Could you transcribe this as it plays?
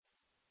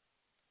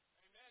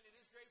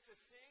to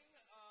sing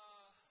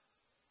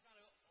kind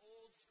of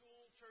old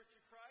school Church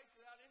of Christ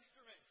without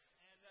instruments.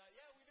 And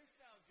yeah, we do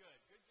sound good.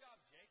 Good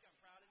job, Jake. I'm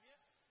proud of you.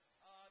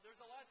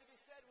 There's a lot to be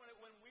said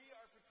when we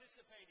are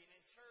participating,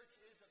 and church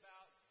is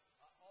about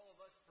all of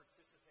us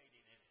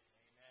participating in it.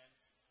 Amen.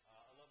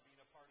 I love being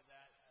a part of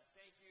that.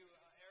 Thank you,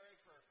 Eric,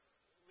 for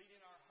leading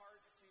our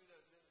hearts to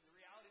the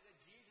reality that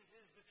Jesus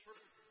is the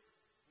truth.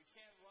 We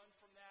can't run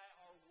from that.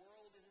 Our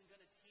world isn't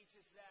going to teach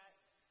us that.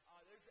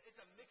 It's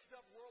a mixed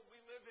up world we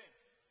live in.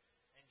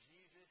 And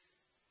Jesus,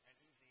 and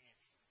He's the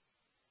answer.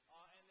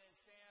 And then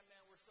Sam,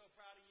 man, we're so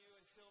proud of you,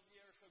 and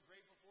Sylvia are so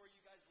grateful for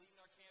you guys leading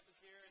our campus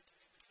here at the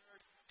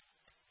church in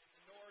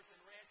the north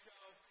and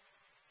Rancho.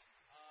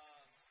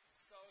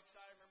 So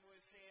excited. I remember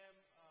when Sam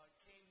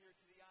came here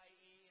to the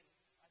IE, and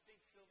I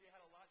think Sylvia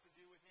had a lot to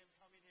do with him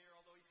coming here,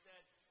 although he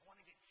said, I want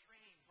to get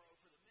trained, bro,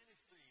 for the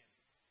ministry.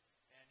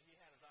 And he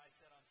had his eyes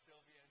set on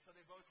Sylvia, and so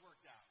they both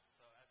worked out.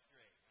 So that's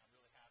great. I'm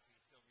really happy.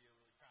 Sylvia,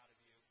 really proud of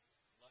you.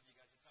 Love you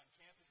guys a ton.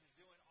 Campus is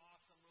doing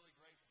awesome. Really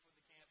grateful for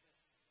the campus.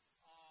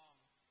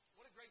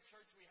 What a great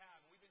church we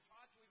have. And we've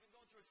been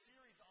going through a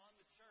series on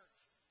the church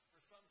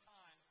for some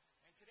time.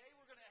 And today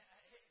we're going to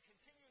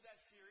continue that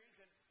series.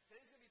 And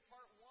today's going to be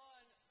part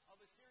one of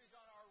a series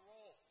on our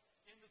role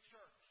in the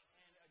church.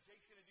 And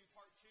Jake's going to do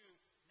part two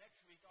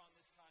next week on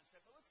this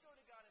concept. But let's go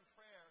to God in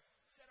prayer,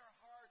 set our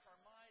hearts, our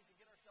minds, and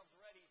get ourselves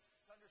ready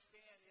to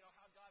understand,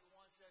 how God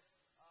wants us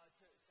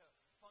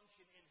to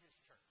function in His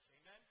church.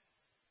 Amen?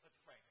 Let's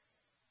pray.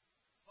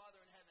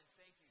 Father in heaven,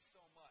 thank you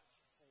so much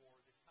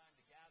for this time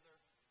to gather,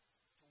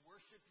 to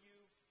worship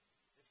you,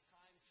 this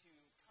time to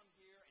come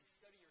here and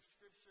study your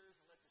scriptures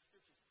and let the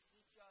scriptures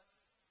teach us,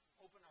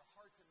 open our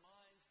hearts and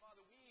minds.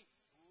 Father, we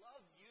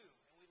love you,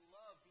 and we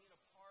love being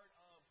a part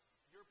of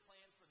your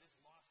plan for this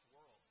lost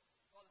world.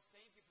 Father,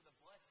 thank you for the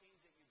blessings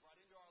that you brought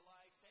into our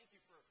life. Thank you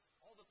for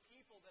all the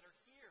people that are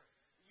here,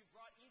 that you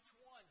brought each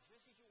one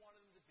just as you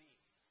wanted them to be.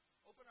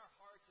 Open our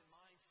hearts and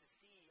minds to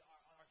see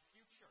our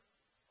future.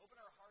 Open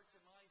our hearts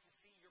and minds to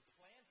see your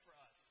plan for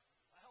us.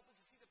 Help us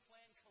to see the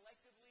plan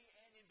collectively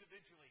and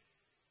individually.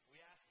 We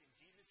ask in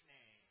Jesus'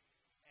 name,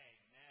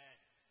 amen.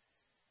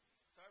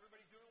 So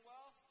everybody doing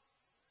well?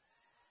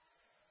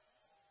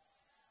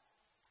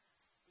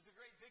 It was a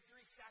great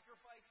victory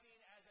sacrificing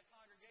as a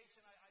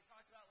congregation. I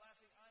talked about last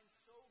week. I'm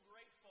so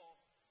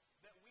grateful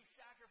that we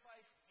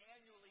sacrifice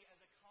annually as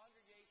a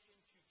congregation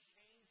to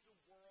change the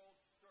world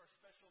through our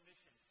special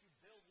missions, to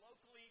build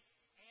locally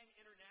and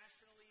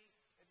internationally.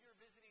 If you're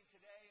visiting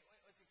today,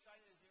 what's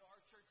exciting is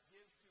our church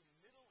gives to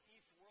Middle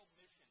East World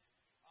Missions.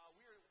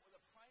 We are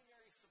the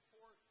primary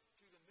support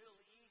to the Middle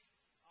East.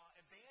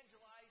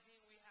 Evangelizing,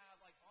 we have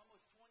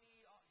almost 20,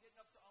 getting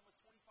up to almost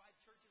 25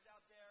 churches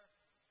out there.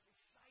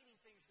 Exciting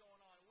things going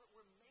on.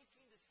 We're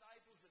making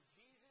disciples of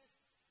Jesus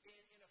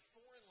in a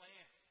foreign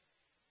land.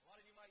 A lot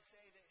of you might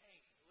say that,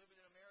 hey, living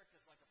in America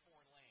is like a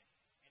foreign land.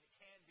 And it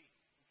can be,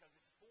 because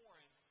it's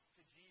foreign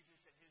to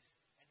Jesus and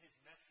His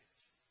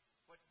message.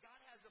 But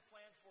God has a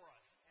plan for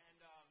us. And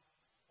I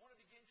want to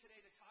begin today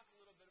to talk a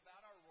little bit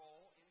about our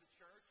role in the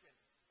church and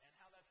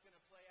how that's going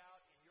to play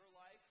out in your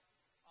life.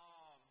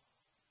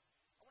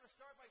 I want to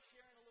start by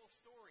sharing a little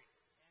story.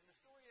 And the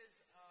story is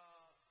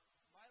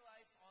my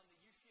life on the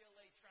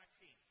UCLA track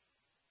team.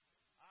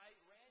 I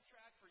ran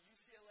track for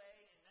UCLA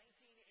in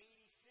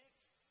 1986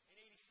 and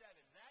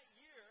 87. That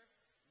year,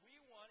 we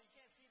won, you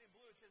can't see it in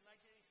blue, it says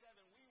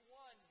 1987, we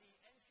won the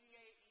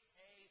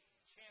NCAA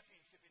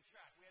championship in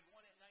track. We had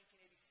won it in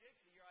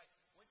 1986, the year I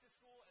went to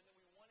school, and then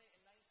we won it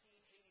in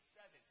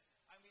 1987.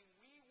 I mean,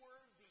 we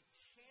were the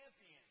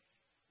champions.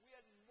 We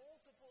had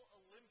multiple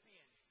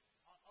Olympians,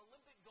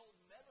 Olympic gold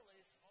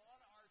medalists on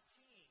our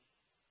team.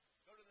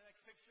 Go to the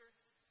next picture.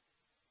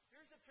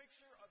 Here's a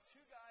picture of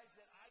two guys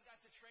that I got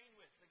to train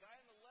with. The guy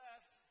on the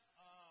left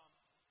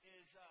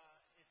is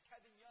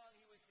Kevin Young.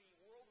 He was the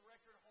world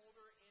record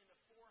holder in the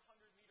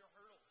 400-meter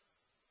hurdles.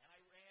 And I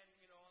ran,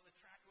 on the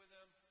track with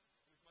him.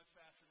 He was much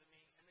faster than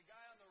me. And the guy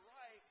on the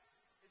right,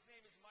 his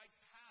name is Mike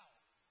Powell.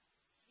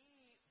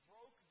 He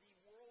broke the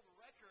world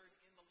record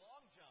in the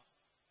long jump.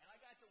 And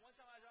one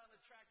time I was on the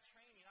track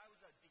training. I was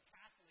a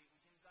decathlete,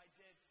 which means I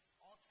did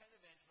all 10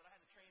 events, but I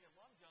had to train in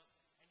long jump.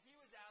 And he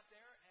was out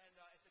there, and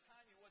at the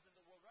time he wasn't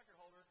the world record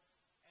holder.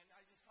 And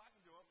I was just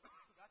talking to him,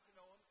 got to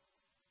know him.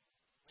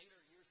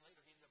 Years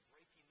later, he ended up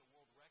breaking the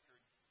world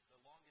record,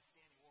 the longest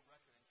standing world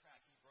record in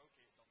track. He broke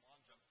it, the long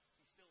jump.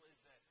 He still is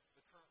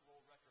the current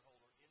world record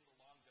holder in the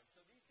long jump.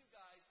 So these two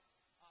guys,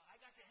 I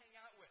got to hang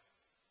out with.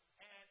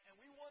 And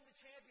we won the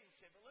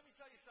championship. But let me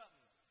tell you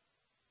something.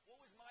 What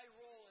was my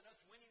role in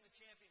us winning the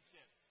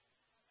championship?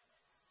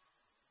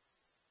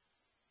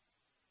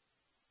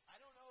 I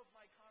don't know if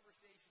my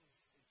conversations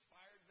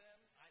inspired them.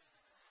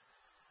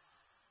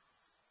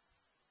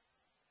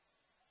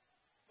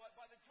 But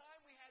by the time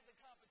we had the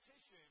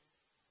competition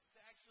to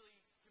actually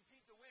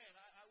compete to win,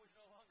 I was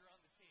no longer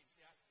on the team.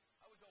 See,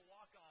 I was a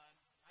walk-on.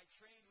 I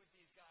trained with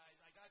these guys.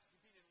 I got to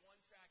compete in one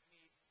track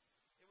meet.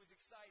 It was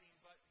exciting,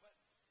 but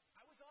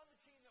I was on the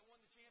team that won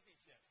the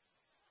championship.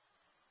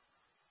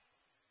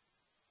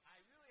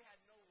 I really had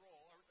no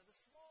role, or the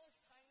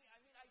smallest tiny,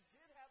 I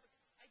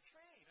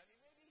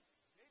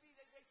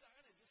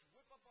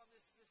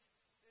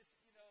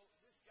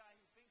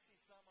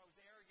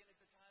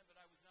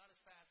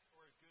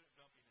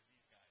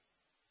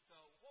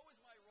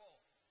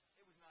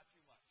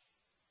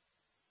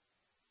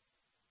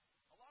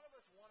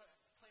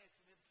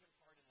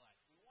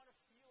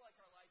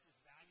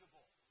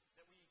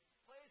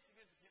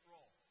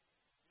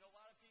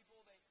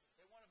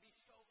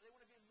they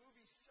want to be in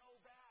movies so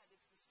bad.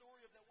 It's the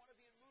story of they want to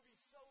be in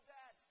movies so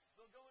bad,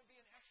 they'll go and be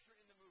an extra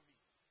in the movie.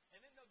 And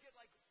then they'll get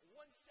like 1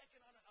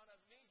 second on a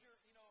major,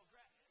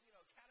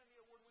 Academy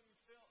Award winning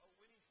film. Like,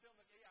 yeah,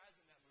 I was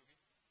in that movie,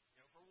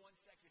 for 1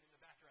 second in the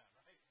background,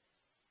 right?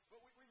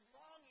 But we're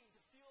longing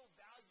to feel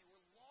value.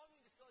 We're longing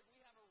to feel like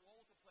we have a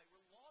role to play.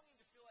 We're longing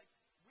to feel like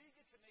we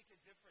get to make a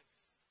difference.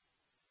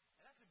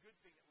 And that's a good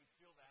thing that we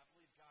feel that. I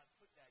believe God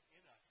put that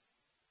in us.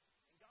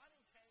 And God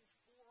intends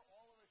for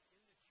all of us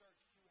in the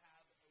church to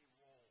have a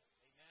role.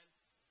 Amen?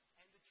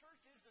 And the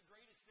church is the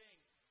greatest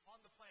thing on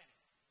the planet.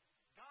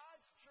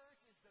 God's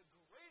church is the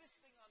greatest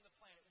thing on the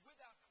planet,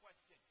 without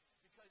question,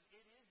 because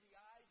it is the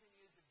eyes and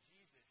ears of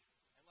Jesus.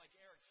 And like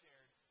Eric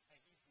shared,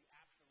 hey, he's the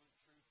absolute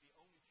truth, the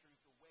only truth,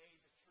 the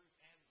way, the truth,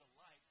 and the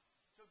life.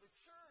 So the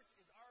church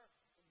is our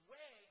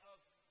way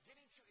of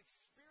getting to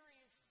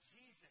experience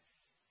Jesus.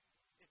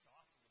 It's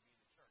awesome to be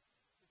in the church.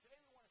 So today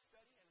we want to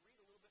study and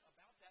read a little bit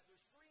about that.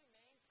 There's 3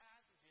 main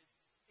passages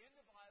in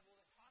the Bible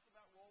that talk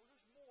about roles.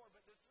 There's more,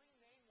 but the 3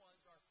 main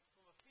ones are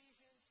from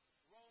Ephesians,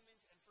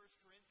 Romans, and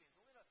 1 Corinthians.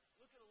 We're going to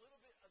look at a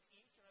little bit of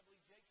each, and I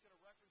believe Jake's going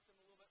to reference them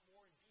a little bit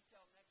more in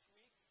detail next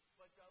week.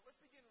 But let's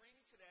begin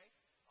reading today.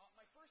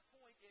 My first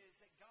point is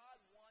that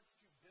God wants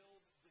to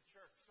build the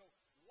church. So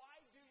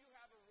why do you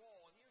have a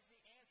role? And here's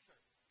the answer.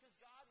 Because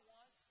God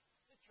wants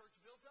the church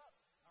built up.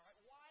 All right?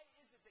 Why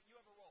is it that you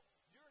have a role?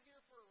 You're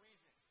here for a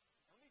reason.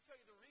 And let me tell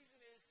you, the reason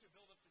is to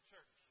build up the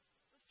church.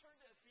 Let's turn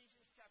to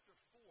Ephesians chapter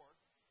 4,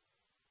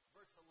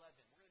 verse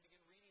 11. We're going to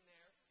begin reading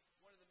there.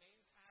 One of the main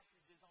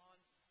passages on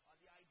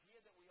the idea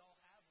that we all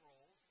have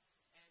roles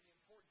and the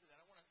importance of that.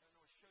 I want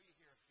to show you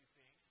here a few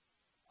things.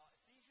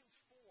 Ephesians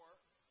 4,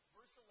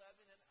 verse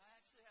 11, and I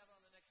actually have it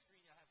on the next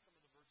screen. I have some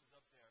of the verses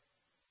up there.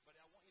 But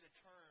I want you to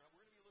turn.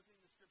 We're going to be looking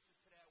in the scriptures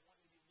today. I want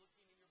you to be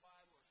looking in your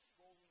Bible or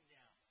scrolling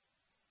down.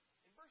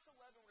 In verse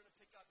 11, we're going to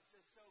pick up. It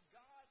says, So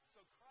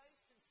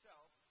Christ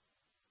himself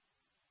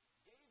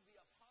gave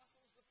the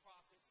apostles, the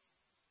prophets,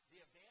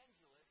 the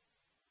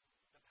evangelists,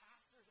 the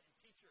pastors, and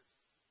teachers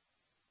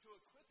to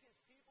equip his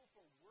people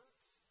for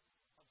works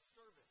of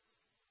service,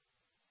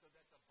 so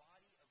that the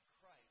body of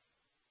Christ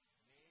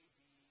may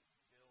be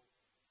built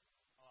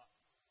up.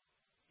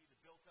 See the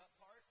built up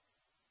part?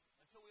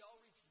 Until we all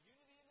reach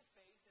unity in the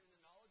faith and in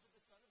the knowledge of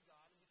the Son of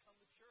God and become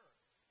mature,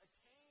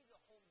 attaining the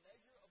whole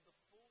measure of the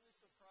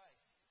fullness of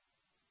Christ.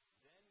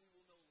 Then we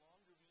will no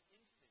longer be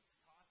infants,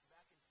 tossed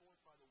back and forth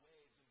by the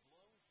waves and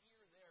blown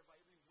here and there by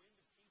every wind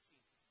of teaching,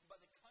 and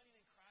by the cunning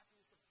and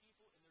craftiness of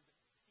people and their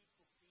deceitful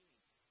scheming.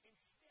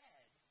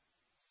 Instead,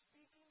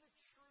 speaking the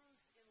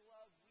truth in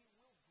love, we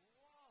will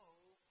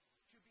grow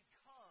to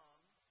become,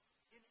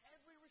 in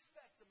every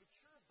respect, the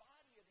mature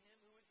body of him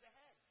who is the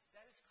head.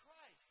 That is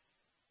Christ.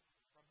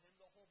 From him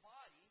the whole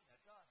body,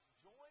 that's us,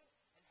 joined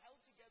and held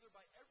together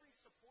by every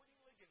supporting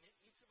ligament,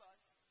 each of us,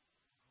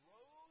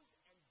 grows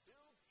and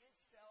builds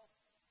itself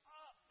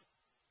up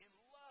in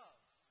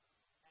love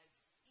as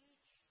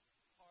each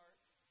part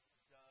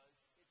does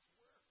its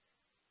work.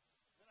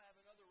 Then I have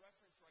another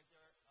reference right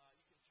there.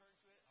 You can turn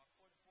to it. I'll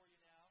quote it for you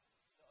now.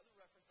 The other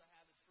reference I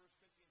have is 1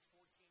 Corinthians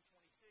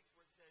 14:26,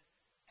 where it says,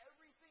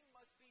 everything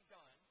must be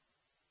done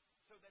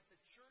so that the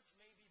church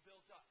may be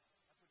built up.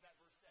 That's what that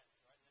verse says,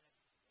 right? And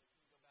then you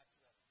can go back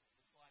to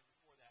the slide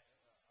before that,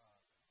 or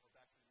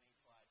back to the main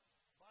slide.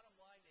 Bottom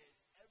line is,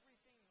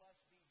 everything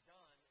must be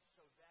done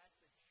so that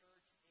the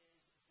church is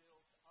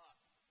built up.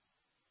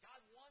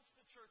 God wants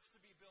the church to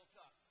be built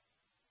up.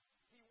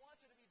 He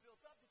wants it to be built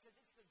up because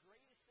it's the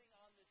greatest thing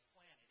on this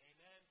planet.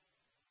 Amen?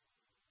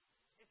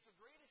 It's the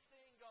greatest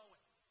thing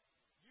going.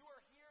 You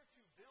are here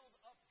to build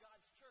up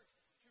God's church,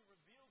 to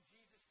reveal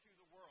Jesus to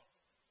the world.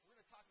 We're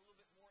going to talk a little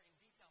bit more in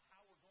detail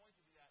how we're going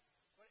to do that.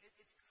 But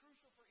it's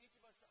crucial for each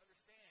of us to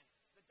understand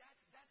that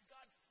that's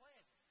God's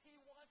plan. He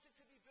wants it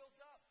to be built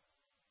up.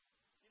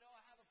 You know,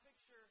 I have a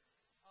picture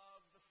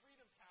of the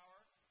Freedom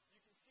Tower.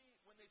 You can see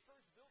when they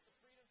first built the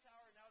Freedom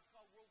Tower, now it's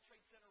called World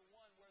Trade Center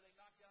 1, where they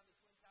knocked down the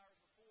Twin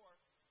Towers before.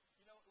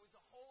 You know, it was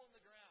a hole in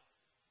the ground.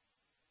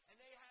 And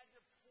they had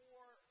to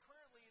pour,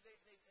 currently, I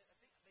think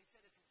they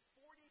said it's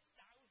 40,000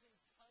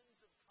 tons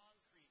of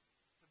concrete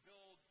to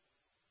build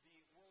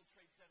the World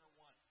Trade Center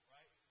 1,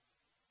 right?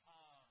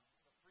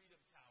 The Freedom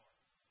Tower.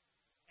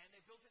 And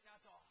they built it now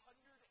to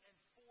 104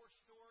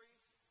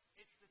 stories.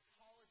 It's the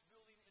tallest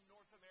building in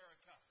North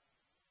America.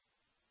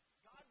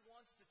 God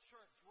wants the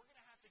church. We're going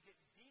to have to get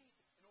deep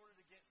in order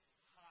to get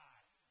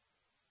high.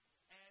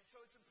 And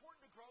so it's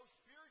important to grow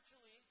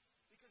spiritually,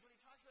 because when he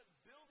talks about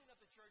building up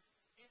the church,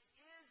 it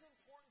is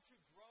important to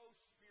grow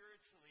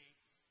spiritually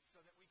so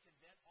that we can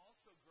then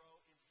also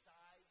grow in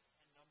size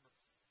and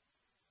numbers.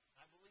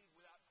 I believe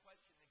without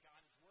question that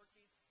God is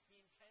working. He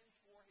intends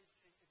for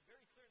it's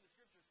very clear in the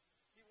scriptures,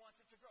 he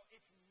wants it to grow.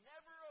 It's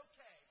never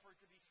okay for it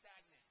to be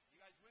stagnant. You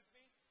guys with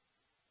me?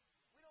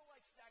 We don't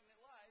like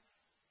stagnant lives.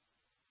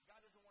 God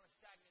doesn't want a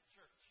stagnant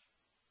church,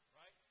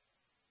 right?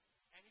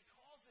 And he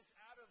calls us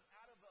out of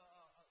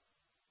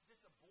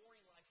just a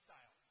boring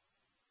lifestyle.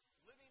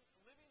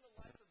 Living the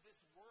life of this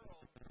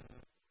world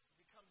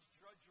becomes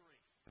drudgery.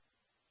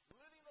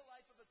 Living the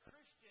life of a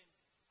Christian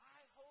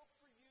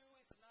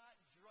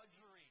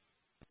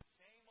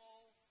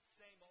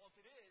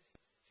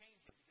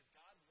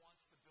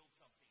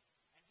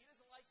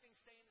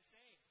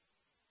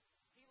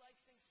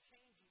likes things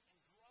changing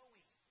and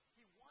growing.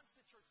 He wants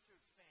the church to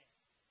expand.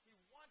 He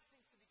wants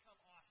things to become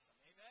awesome.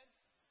 Amen?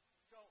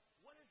 So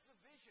what is the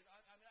vision?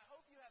 I mean, I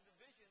hope you have the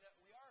vision that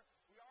we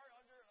are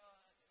under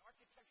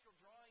architectural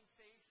drawing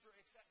phase for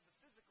except the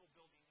physical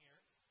building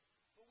here.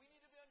 But we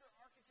need to be under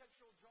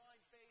architectural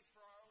drawing phase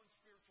for our own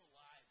spiritual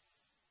lives.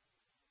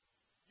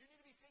 You need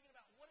to be thinking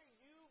about, what are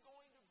you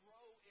going to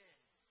grow in?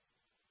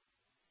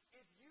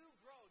 If you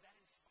grow, that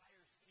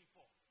inspires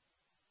people.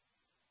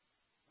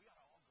 We ought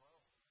to all grow.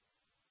 I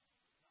love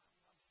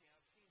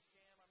Sam. I've seen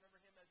Sam. I remember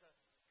him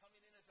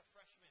coming in as a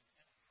freshman,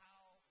 and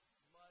how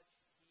much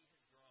he has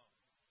grown.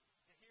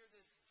 To hear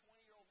this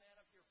 20-year-old man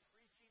up here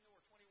preaching,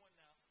 or 21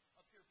 now,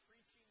 up here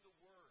preaching the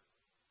Word.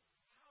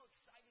 How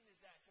exciting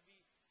is that, to be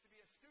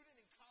a student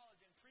in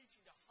college and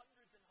preaching to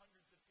hundreds and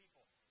hundreds of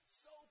people.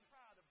 So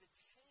proud of the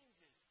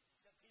changes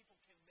that people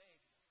can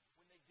make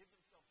when they give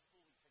themselves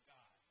fully to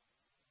God.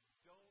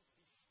 Don't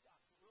be stuck.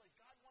 Really,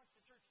 God wants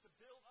the church to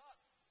build up.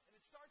 And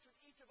it starts with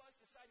each of us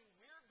deciding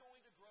we're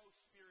going to grow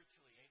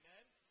spiritually.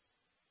 Amen?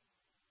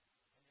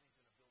 And then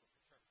He's going to build up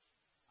the church.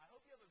 I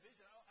hope you have a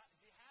vision.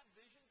 Do you have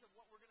visions of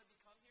what we're going to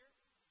become here?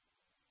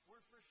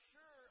 We're for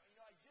sure,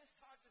 I just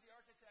talked to the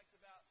architect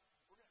about,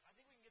 I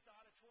think we can get the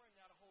auditorium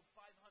now to hold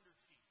 500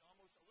 seats,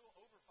 almost a little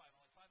over 500,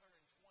 like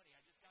 520. I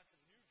just got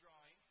some new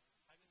drawings,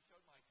 I haven't showed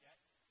Mike yet,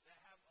 that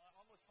have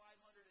almost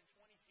 520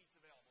 seats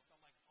available. So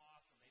I'm like,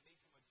 awesome. They made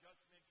some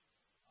adjustments.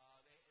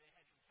 They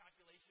had some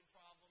calculation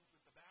problems with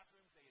the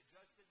bathrooms. They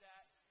adjusted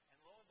that. And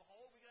lo and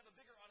behold, we can have a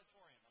bigger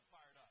auditorium. I'm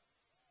fired up.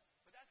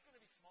 But that's going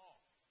to be small.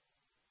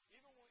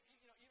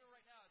 Even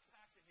right now, it's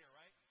packed in here,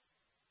 right?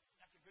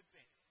 That's a good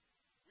thing.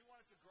 We want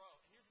it to grow.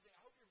 And here's the thing.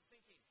 I hope you're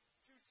thinking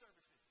 2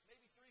 services,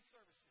 maybe 3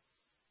 services,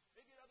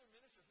 maybe other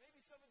ministers. Maybe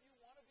some of you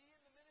want to be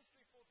in the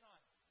ministry full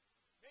time.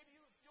 Maybe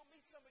you'll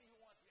meet somebody who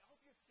wants to be. I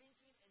hope you're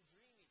thinking and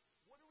dreaming.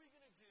 What are we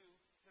going to do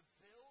to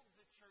build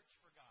the church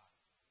for God?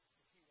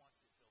 Because He wants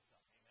it built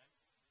up. Amen?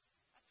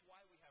 That's why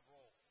we have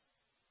roles.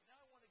 But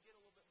now I want to get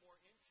a little bit more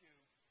into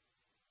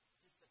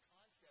just the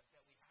concept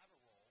that we have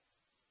a role.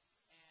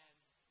 And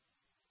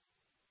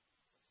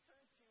let's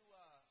turn to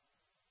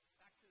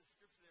back to the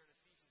scripture there in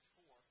Ephesians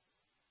 4.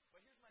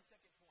 But here's my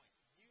second point.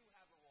 You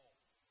have a role.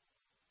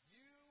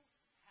 You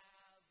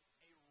have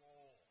a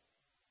role.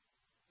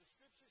 The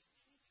scriptures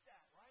teach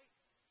that, right?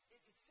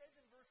 It says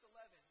in verse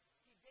 11,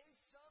 He gave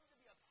some to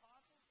be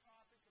apostles,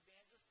 prophets,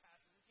 evangelists,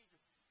 pastors, and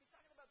teachers. He's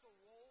talking about the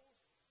roles,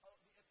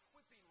 the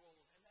equipping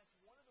roles, and that's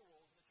one of the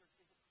roles in the church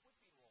is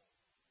equipping roles.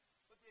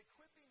 But the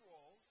equipping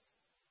roles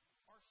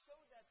are so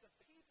that the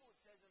people, it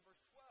says in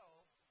verse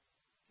 12,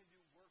 can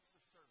do works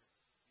of service.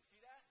 You see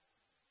that?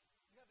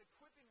 You have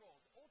equipping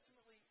roles.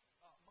 Ultimately,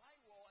 my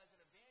role as an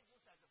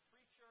evangelist, as a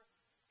preacher,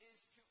 is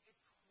to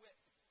equip.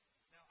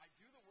 Now, I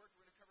do the work.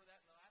 We're going to cover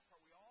that in the last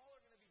part. We all are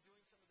going to be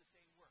doing some of the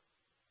same work.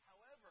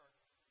 However,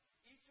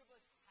 each of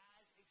us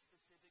has a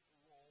specific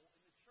role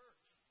in the church.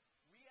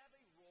 We have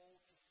a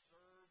role to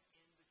serve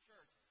in the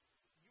church.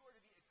 You are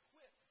to be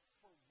equipped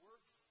for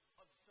works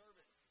of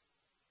service.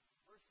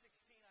 Verse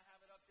 16, I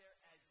have it up there.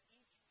 As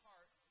each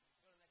part,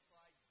 go to the next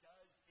slide,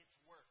 does its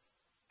work.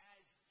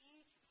 As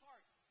each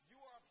part, you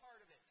are a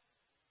part of it.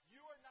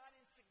 You are not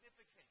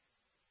insignificant.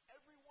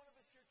 Every one of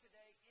us here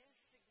today is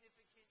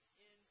significant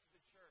in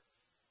the church.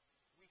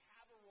 We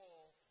have a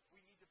role.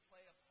 We need to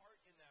play a part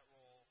in that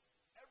role.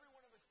 Every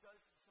one of us does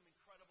some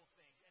incredible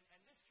things.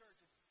 And this church,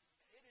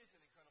 it is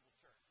an incredible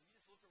church. When you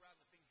just look around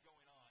the things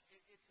going on,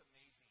 it's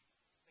amazing.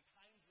 The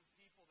kinds of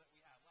people that we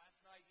have. Last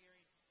night,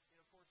 hearing,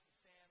 of course,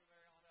 Sam and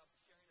Mariana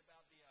sharing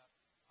about the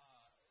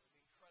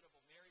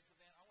incredible marriage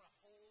event. I want to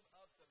hold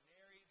up the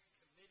marriage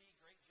committee.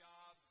 Great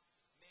job.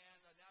 Man,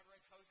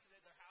 Navarrete hosted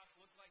it. Their house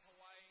looked like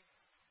Hawaii.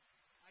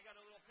 I got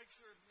a little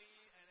picture of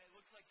me, and it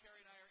looks like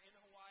Carrie and I are in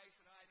Hawaii,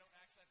 so now I don't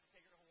actually have to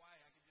take her to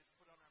Hawaii. I can just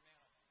put it on our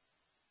mantle.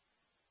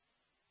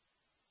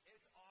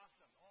 It's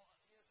awesome.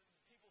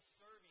 People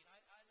serving.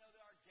 I know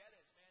that our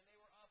Geddes, man, they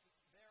were up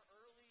there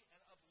early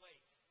and up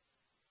late.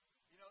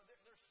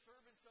 They're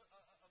servants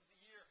of the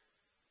year.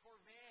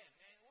 Corvan,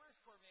 man, where's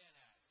Corvan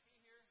at? Is he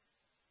here?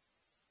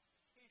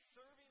 He's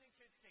serving in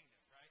Kids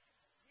Kingdom, right?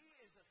 He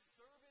is a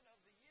servant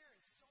of the year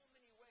in so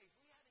many ways.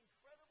 We have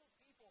incredible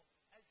people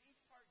as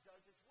each part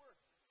does its work,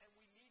 and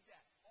we need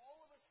that.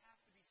 All of us have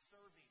to be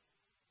serving.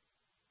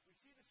 We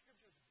see the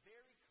scriptures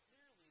very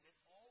clearly that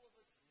all of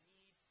us need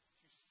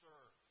to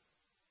serve.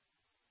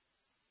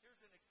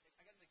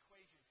 I got an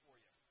equation for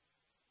you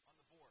on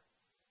the board.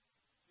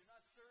 If you're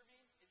not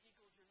serving, it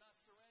equals you're not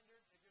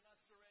surrendered. If you're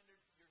not surrendered,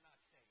 you're not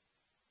saved.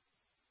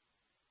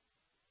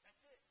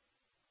 That's it.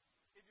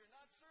 If you're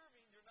not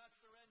serving, you're not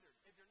surrendered.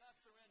 If you're not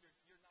surrendered,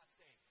 you're not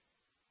saved.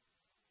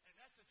 And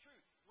that's the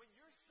truth. When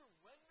you're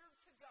surrendered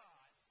to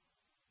God,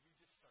 you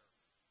just serve.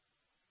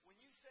 When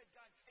you said,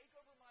 God, take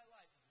over my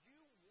life,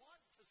 you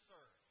want to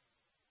serve.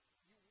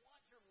 You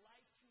want your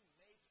life to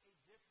make a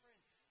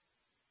difference.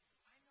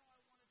 I know I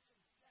wanted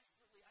so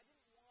desperately. I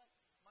didn't want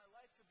my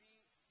life to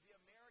be the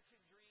American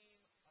dream,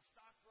 a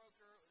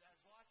stockbroker that has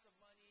lots of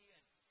money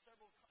and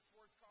several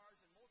sports cars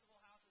and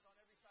multiple houses on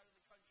every side of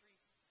the country,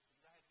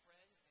 because I had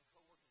friends and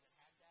coworkers that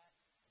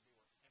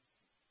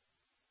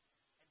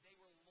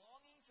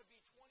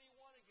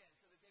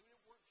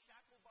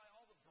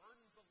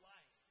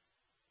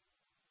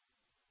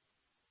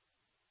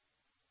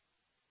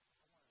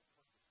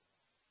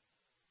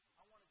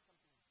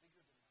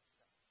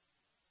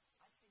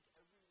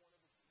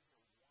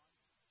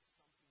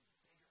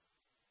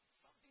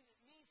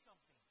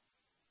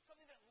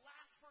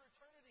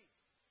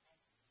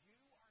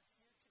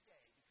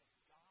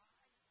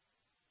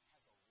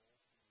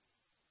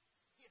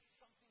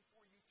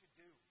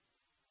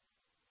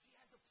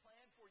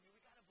you.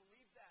 We got to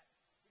believe that.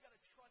 We got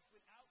to trust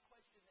without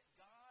question that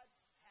God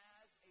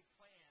has a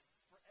plan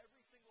for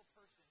every single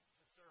person to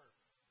serve,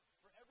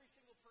 for every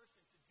single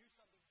person to do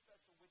something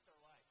special with their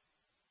life.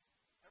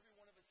 Every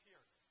one of us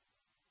here.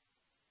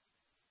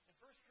 In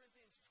 1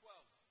 Corinthians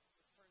 12,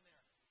 let's turn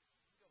there.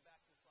 Can you go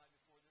back to the slide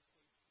before this,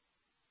 please?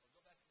 Or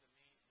go back to the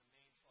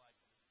main slide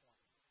from this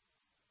point.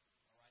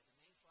 All right, the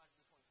main slide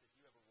from this point says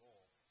you have a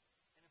role.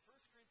 And in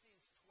 1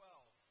 Corinthians 12,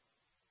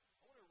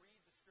 I want to read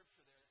the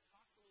scripture there that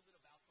talks a little bit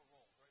about the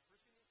role. Right? 1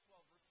 Corinthians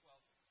 12, verse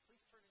 12.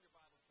 Please turn in your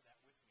Bibles to that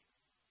with me.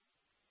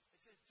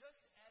 It says, just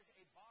as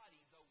a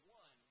body, though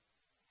one,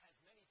 has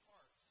many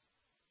parts,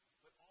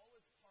 but all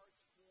its parts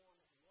form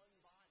one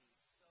body,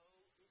 so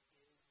it is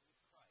with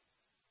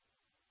Christ.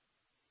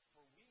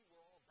 For we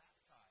were all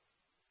baptized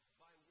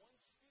by one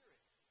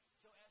Spirit,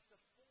 so as to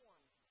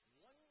form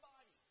one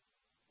body,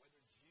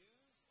 whether Jews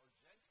or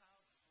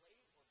Gentiles,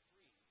 slave or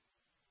free,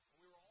 and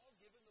we were all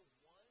given the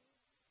one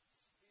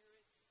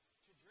Spirit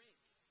to drink.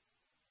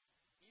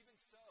 Even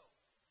so,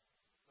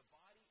 the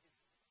body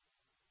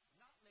is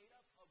not made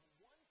up of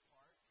one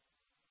part,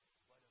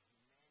 but of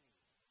many.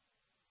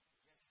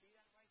 You guys see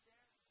that right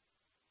there?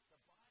 The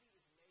body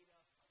is made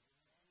up of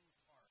many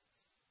parts.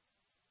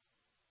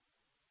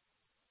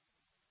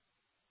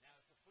 Now,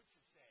 if the foot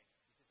should say,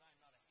 because I am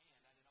not a hand,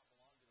 I do not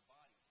belong to the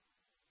body,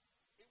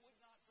 it would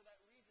not for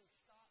that reason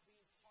stop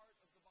being part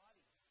of the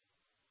body.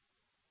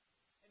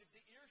 And if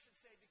the ear should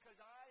say, because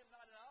I am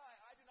not an eye,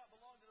 I do not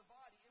belong to the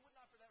body, it would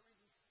not for that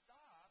reason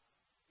stop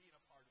being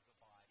a part of the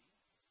body.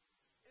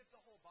 If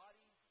the whole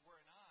body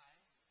were an eye,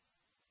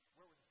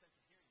 where would the sense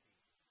of hearing be?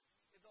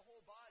 If the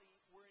whole body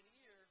were an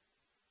ear,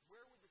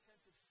 where would the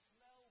sense of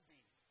smell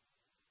be?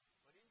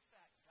 But in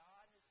fact,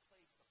 God has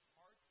placed the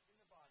parts in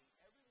the body,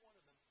 every one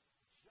of them,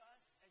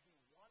 just as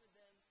He wanted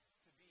them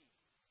to be.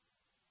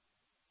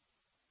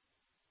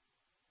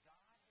 God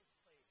has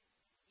placed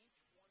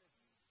each one of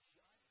you just as He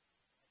intended.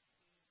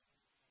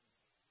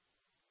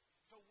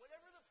 So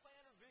whatever the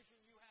plan or vision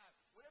you have,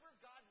 whatever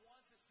God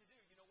wants us to do,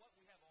 you know what?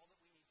 We have all that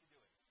we need to do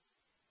it.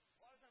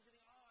 A lot of times we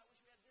think, oh, I wish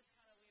we had this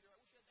kind of leader,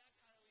 I wish we had that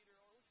kind of leader,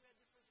 or I wish we had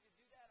this person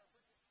could do that, or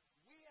person.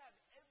 We have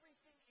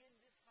everything in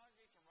this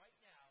congregation right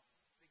now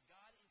that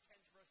God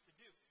intends for us to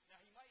do.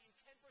 Now, He might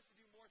intend for us to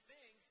do more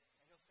things,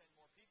 and He'll send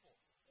more people.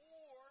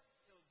 Or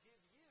He'll give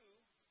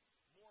you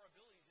more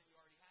abilities than you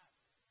already have.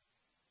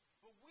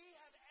 But we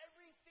have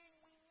everything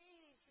we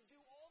need to do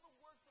all the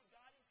work that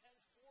God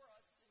intends for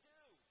us to do.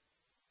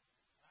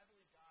 And I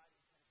believe God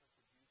intends for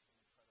us to do some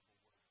incredible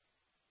work.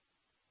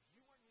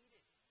 You are needed.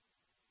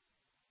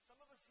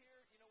 Some of us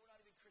here, we're not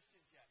even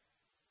Christians yet.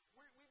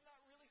 We've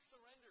not really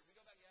surrendered. We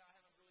go back, I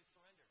haven't really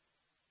surrendered.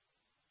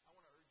 I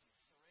want to urge you,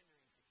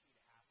 surrendering is the key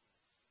to happiness.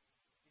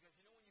 Because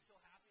when you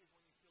feel happy is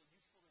when you feel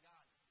useful to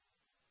God.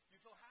 You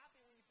feel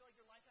happy when you feel like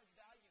your life has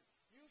value.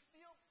 You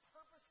feel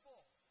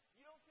purposeful.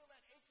 You don't feel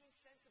that aching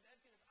sense of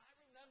emptiness. I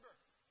remember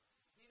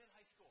being in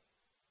high school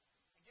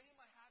and getting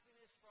my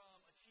happiness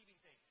from achieving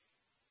things.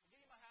 And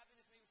getting my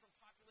happiness maybe from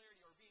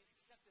popularity or being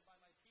accepted by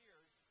my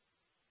peers.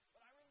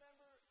 But I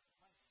remember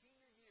my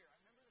senior year, I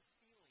remember the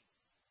feeling.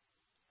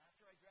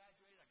 After I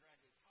graduated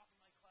top of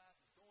my class,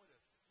 I was going to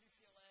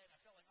UCLA, and I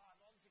felt like, I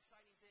have all these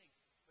exciting things.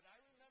 But I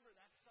remember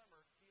that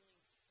summer feeling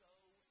so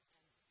empty. I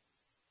was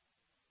empty.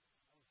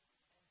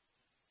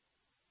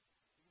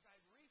 Because I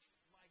had reached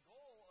my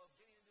goal of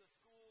getting into a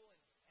school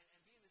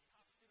and being this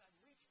top student.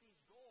 I'd reached these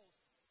goals,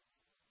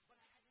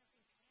 but I had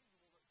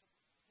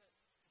nothing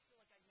tangible to feel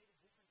like I'd made a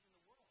difference in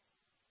the world.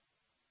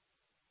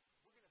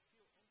 We're going to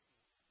feel empty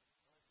unless we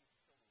fulfill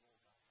the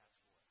role God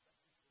has for us.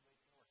 That's just the way it's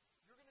going to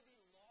work. You're going to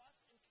be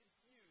lost and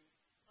confused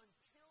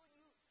until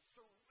you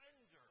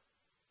surrender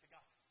to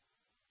God.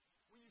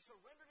 When you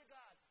surrender to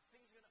God,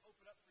 things are going to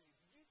open up for you.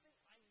 Do you think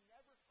I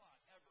never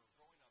thought ever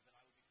growing up that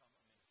I would become a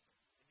minister?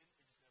 It just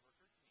never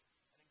occurred to me.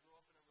 I didn't grow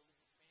up in a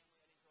religious family. I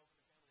didn't grow up in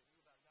a family that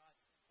knew about God.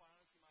 Quite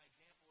honestly, my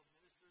example of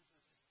ministers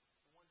was just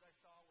the ones I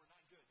saw were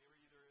not good. They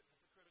were either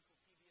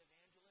hypocritical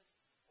TV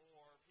evangelists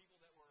or people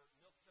that were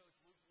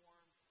milquetoast,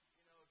 lukewarm,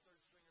 third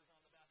stringers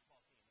on the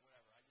basketball team,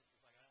 whatever. I just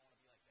was like, I don't want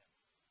to be like them.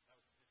 That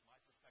was just my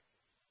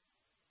perspective.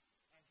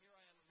 And here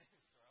I am a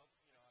minister. I hope,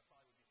 I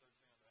probably would be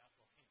third string on the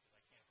basketball team because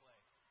I can't play.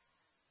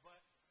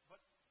 But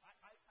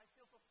I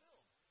feel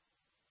fulfilled.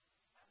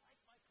 I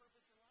like my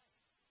purpose in life.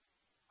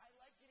 I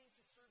like getting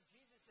to serve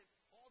Jesus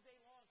all day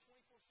long,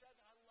 24/7.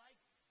 I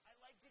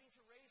like getting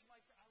to raise my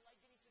I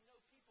like getting to know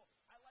people.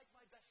 I like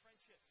my best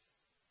friendships.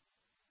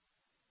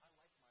 I like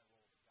my role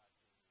that God's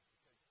given me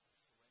because I've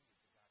surrendered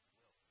to God's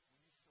will.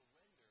 When you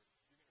surrender,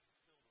 you're going to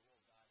fulfill the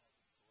role God has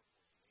in store for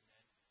you.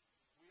 Amen?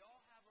 We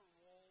all have a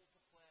role to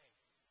play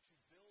to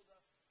build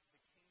up the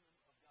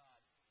kingdom of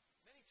God.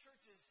 Many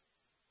churches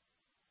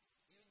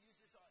even use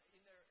this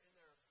in their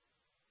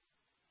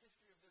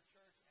history of their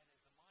church and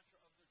as the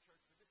mantra of their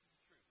church, but this is the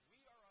truth.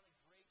 We are on a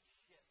great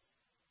ship.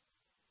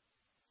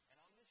 And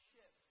on this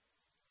ship,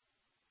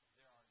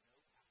 there are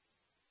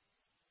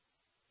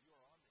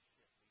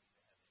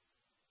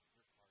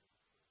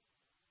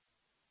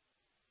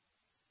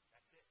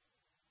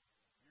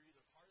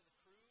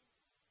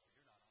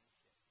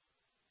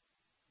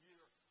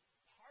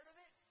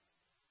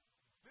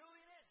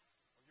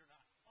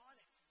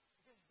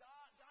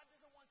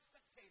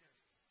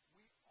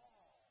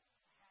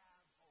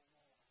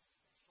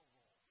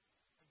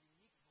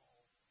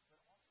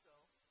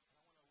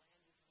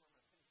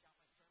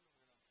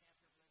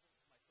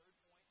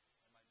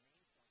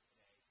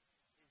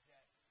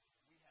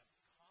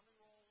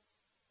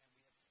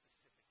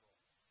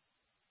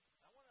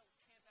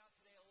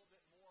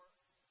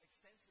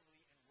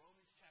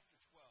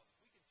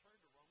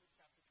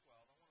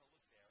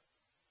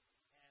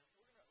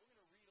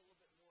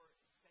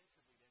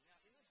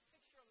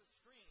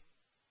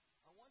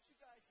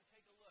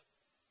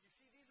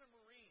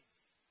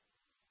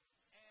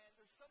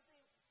there's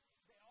something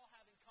they all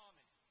have in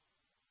common.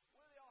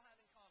 What do they all have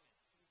in common?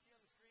 Can you see on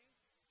the screen?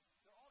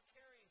 They're all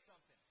carrying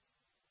something.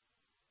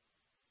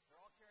 They're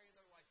all carrying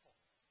their rifle.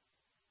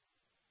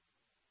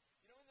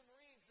 You know, in the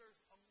Marines, there's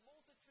a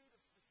multitude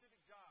of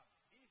specific jobs.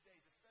 These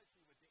days,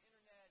 especially with the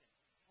internet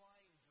and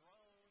flying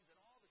drones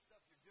and all the stuff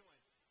you're doing,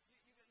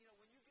 you know,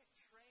 when you get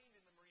trained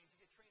in the Marines,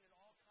 you get trained in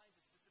all kinds of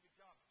specific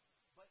jobs.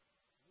 But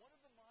one of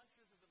the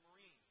mantras of the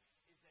Marines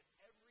is that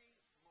every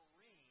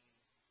Marine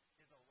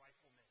is a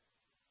rifleman.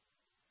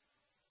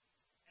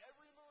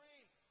 Every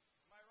Marine.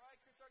 Am I right,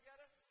 Chris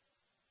Argetta?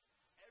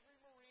 Every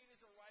Marine is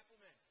a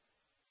rifleman.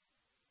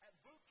 At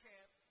boot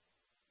camp,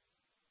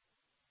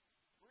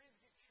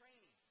 Marines get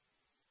training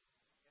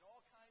in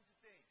all kinds of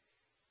things.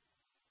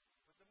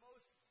 But the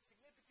most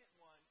significant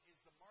one is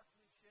the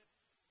marksmanship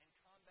and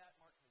combat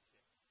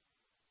marksmanship.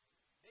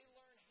 They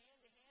learn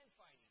hand-to-hand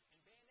fighting and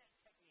bayonet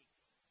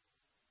techniques.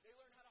 They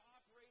learn how to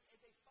operate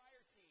as a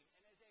fire team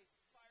and as a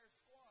fire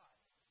squad.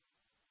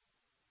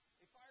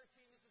 A fire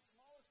team is the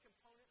smallest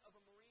component of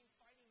a Marine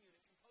fighting unit,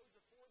 composed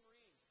of 4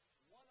 Marines,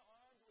 one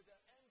armed with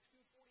an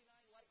M249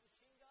 light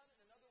machine gun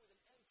and another with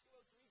an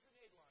M203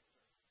 grenade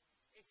launcher.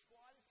 A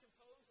squad is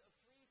composed of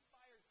 3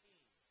 fire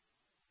teams.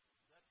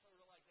 So that's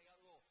sort of like they got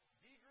little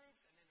D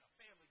groups and then a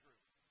family group.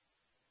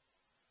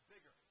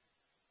 Bigger.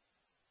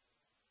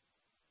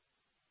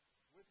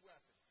 With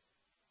weapons.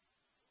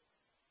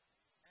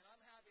 And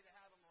I'm happy to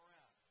have them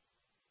around.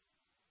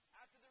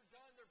 After they're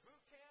done their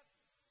boot camp,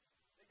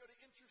 they go to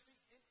infantry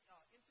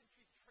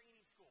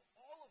training school.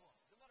 All of them,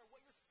 no matter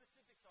what your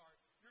specifics are,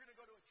 you're going to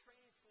go to a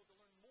training school to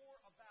learn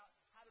more about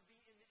how to be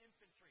in the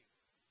infantry.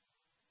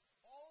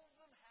 All of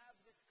them have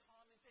this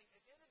common thing.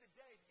 At the end of the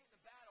day, to get in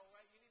a battle,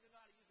 right, you need to know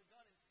how to use a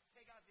gun and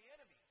take out the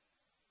enemy.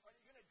 Right?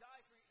 You're going to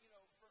die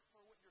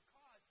for what your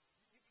cause.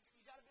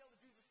 You got to be able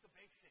to do just the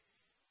basics.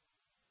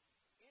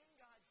 In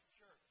God's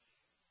church,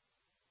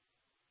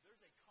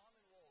 there's a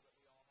common role that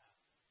we all have.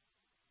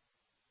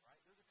 Right?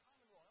 There's a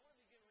common role. I want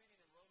to begin reading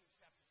in Romans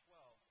chapter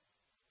 12.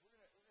 We're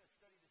going to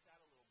study this out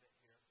a little bit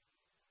here.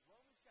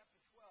 Romans chapter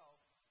 12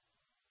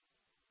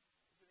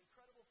 is an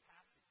incredible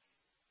passage.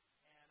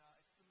 And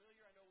it's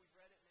familiar. I know we've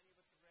read it. Many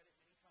of us have read it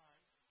many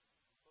times.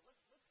 But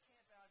let's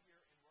camp out here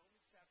in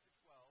Romans chapter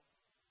 12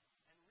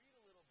 and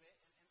read a little bit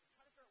and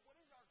try to figure out what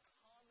is our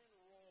common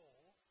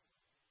role.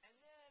 And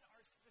then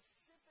our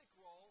specific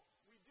role,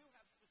 we do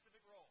have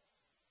specific roles.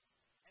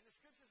 And the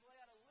scriptures lay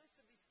out a list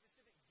of these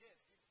specific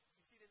gifts.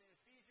 You see it in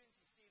Ephesians,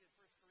 you see it in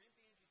 1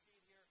 Corinthians, you see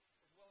it here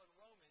as well in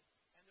Romans.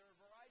 And there are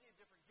a variety of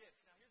different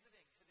gifts. Now here's the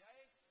thing.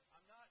 Today,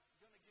 I'm not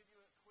going to give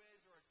you a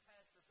quiz or a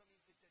test or something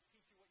to teach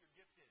you what your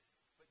gift is.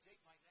 But Jake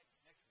might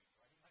next week,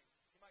 right?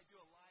 He might do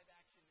a live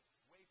action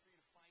way for you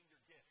to find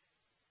your gifts.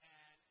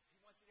 And he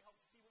wants you to help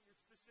see what your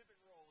specific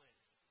role is.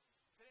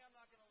 Today I'm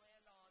not going to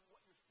land on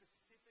what your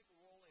specific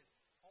role is.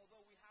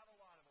 Although we have a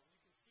lot of them.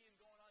 You can see them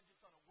going on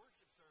just on a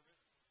worship service,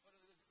 but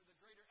the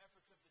greater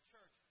efforts of the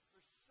church.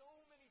 There's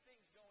so many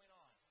things going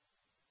on.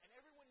 And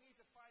everyone needs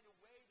to find a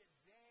way that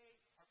they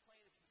are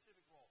playing a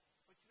specific role.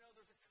 But you know,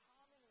 there's a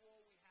common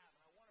role we have,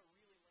 and I want to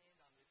really land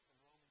on this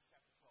from Romans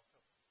chapter 12.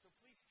 So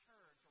please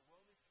turn to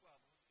Romans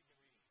 12, and let's begin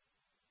reading.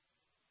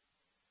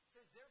 It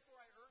says,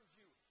 "Therefore I urge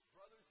you,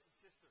 brothers and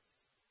sisters,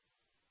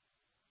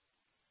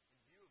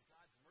 in view of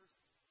God's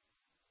mercy,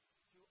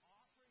 to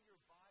offer your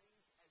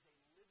bodies as a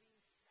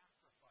living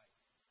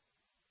sacrifice,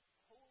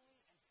 holy and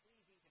pleasing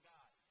to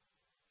God.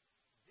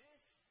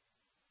 This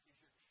is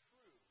your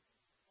true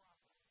and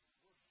proper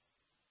worship.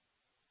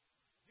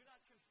 Do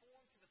not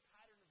conform to the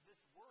pattern of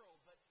this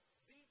world, but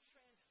be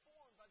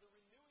transformed by the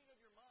renewing of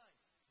your mind.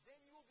 Then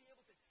you will be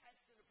able to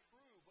test and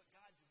approve what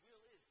God's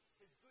will is,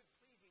 His good,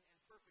 pleasing, and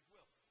perfect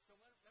will." So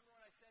remember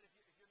when I said if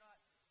you're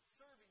not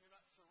serving, you're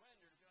not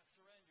surrendered. If you're not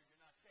surrendered,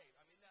 you're not saved.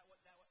 I mean, that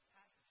what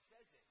passage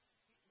says it.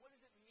 What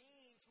does it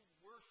mean to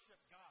worship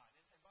God?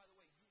 And by the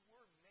way, you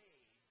were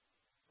made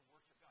to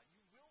worship God.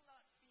 You will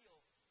not feel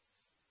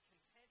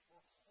content or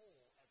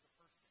whole as a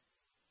person.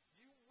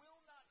 You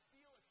will not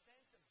feel a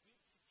sense of deep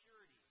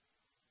security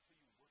until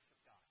you worship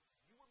God.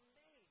 You were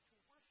made to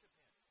worship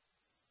Him.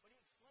 But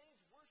he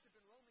explains worship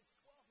in Romans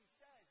 12. He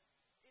says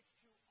it's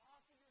to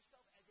offer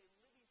yourself as a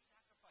living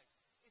sacrifice.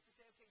 It's to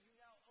say, okay, you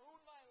now own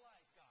my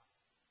life, God.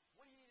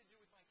 What do you need to do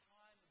with my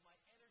time, with my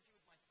energy,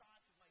 with my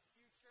thoughts, with my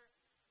future,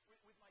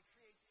 with my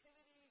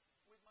creativity,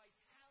 with my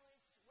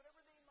talents,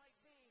 whatever they might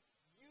be,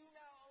 you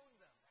now own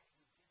them.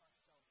 Right?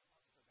 We give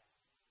ourselves up for that.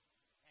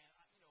 And,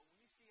 when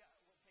you see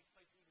what takes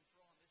place even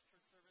through on this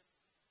church service,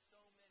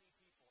 so many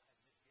people have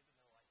just given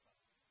their life up.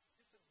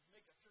 Just to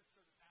make a church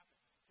service happen.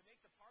 To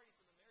make the party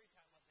for the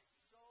Marytown Love Day,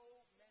 so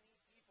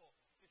many people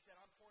just said,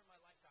 I'm pouring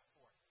my life out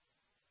for it.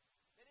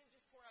 They didn't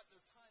just pour out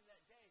their time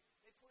that day.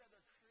 They poured out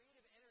their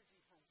creative energy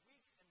for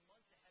weeks and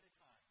months ahead of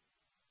time.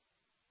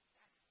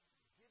 That's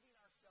giving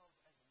ourselves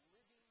as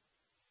living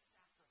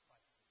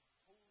sacrifices,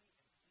 holy and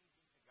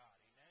pleasing to God.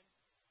 Amen?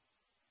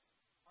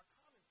 Our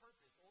common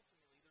purpose,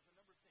 ultimately, there's a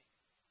number of things.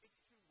 It's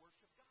to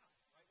worship God,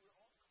 right? We're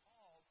all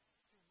called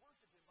to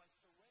worship Him by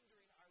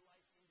surrendering our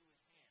life into His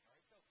hand, all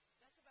right? So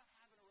that's about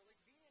having a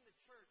relationship. Being in the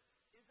church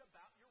is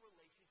about your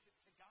relationship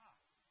to God.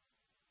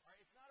 All right,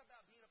 it's not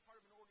about being a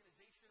part of an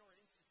organization or an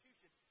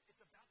institution.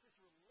 It's about this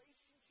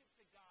relationship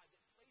to God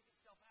that plays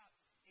itself out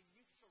in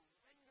you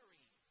surrendering.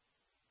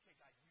 Okay,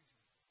 God, use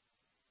me.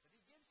 But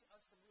he gives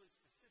us some really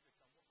specifics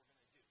on what we're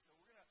going to do. So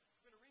we're going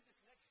to read this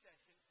next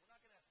session. We're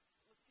not going to,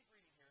 let's keep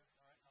reading here.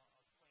 All right, I'll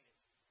explain it.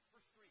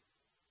 Verse 3.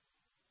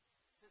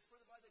 It says, "For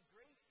by the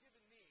grace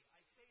given me,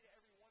 I say to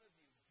every one of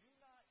you, do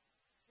not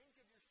think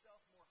of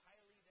yourself more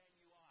highly than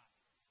you ought,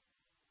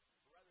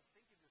 but rather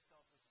think of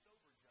yourself with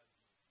sober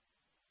judgment,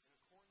 in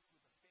accordance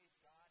with the faith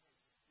God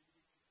has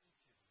distributed to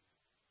each of you."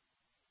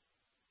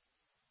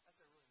 That's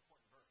a really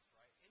important verse,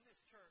 right? In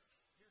this church,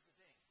 here's the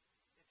thing.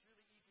 It's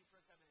really easy for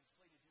us to have an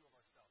inflated view of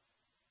ourselves,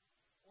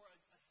 or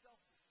a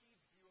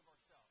self-deceived view of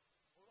ourselves.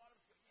 Or a lot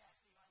of us go, "Yeah,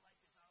 Steve, I like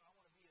this. I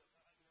want to be,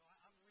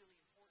 I'm really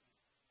important."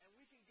 And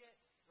we can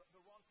get the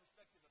wrong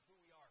perspective of who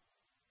we are.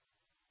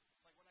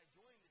 Like when I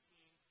joined the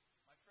team,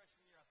 my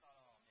freshman year, I thought,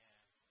 "Oh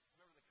man,"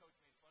 remember the coach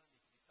made fun of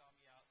me because he saw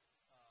me out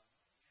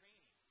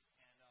training,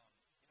 and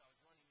I was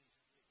running these,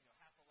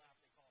 half a lap.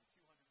 They call them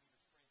 200-meter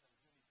sprints. I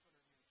was doing these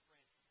 200-meter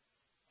sprints,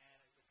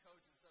 and the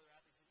coach and this other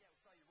athlete said, "Yeah, we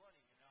saw you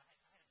running." I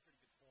had pretty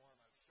good form.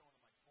 I was showing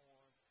them my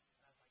form,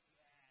 and I was like,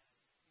 "Yeah,"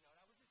 and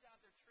I was just out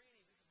there training.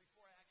 This is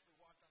before I actually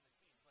walked on the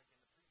team, like in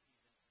the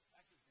preseason.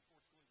 Actually, it was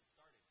before school even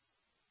started.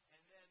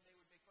 And then they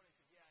would make fun of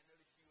me and say, "Yeah, I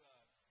noticed you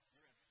ran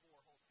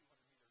 4 whole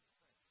 200-meter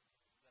sprints.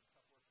 Is that a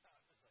tough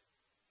workout?" I was like,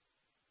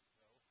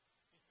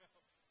 "No,"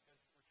 because for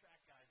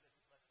track guys,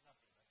 that's nothing.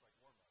 That's like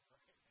warm up,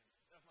 right?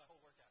 And that was my whole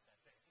workout that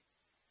day.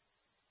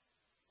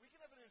 We can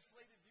have an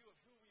inflated view of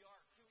who we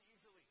are too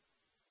easily.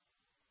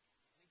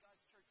 And in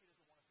God's church, He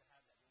doesn't want us to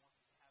have that.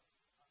 He wants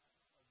us to have a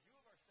view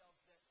of ourselves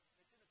that's in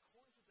accordance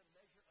with the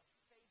measure of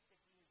faith that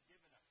He has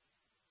given us.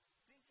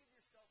 Think of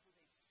yourself with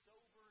a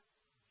sober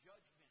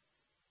judgment.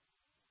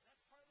 And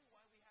that's partly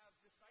why we have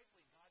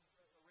discipling. God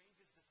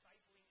arranges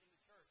discipling in the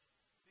church.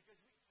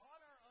 Because on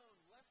our own,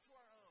 left to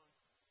our own,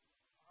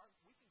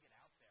 we can get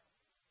out there.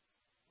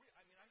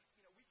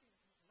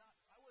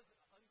 I was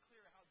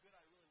unclear how good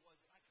I really was.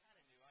 I kind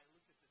of knew. I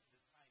looked at this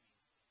timing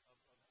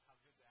of how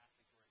good the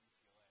athletes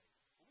were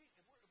at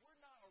UCLA. But if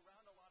we're not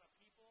around a lot of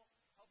people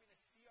helping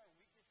us see our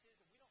weaknesses,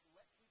 if we don't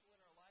let people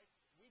in our life,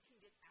 we can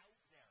get out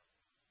there.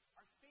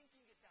 Our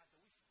thinking gets out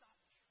there. We stop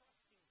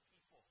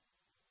trusting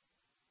people.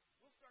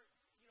 We'll start,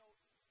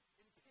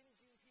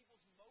 impinging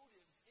people's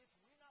motives. If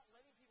we're not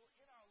letting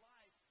people in our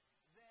life,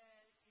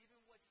 then even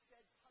what's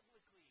said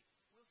publicly,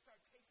 we'll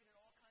start taking in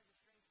all kinds of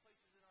strange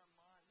places in our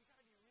mind. We've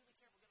got to be really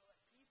careful. We've got to let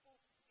people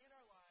in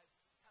our lives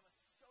have a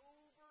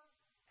sober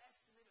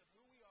estimate of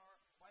who we are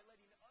by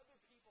letting other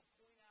people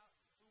point out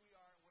who we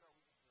are and what our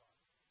weaknesses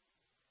are,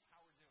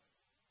 how we're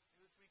doing.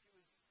 This week it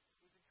was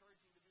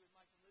encouraging to be with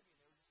Mike and Libby,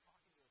 and they were just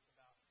talking to us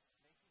about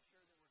making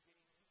sure that we're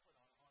getting input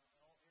on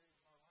all areas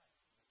of our life.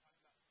 They're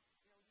talking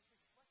about, just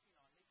reflecting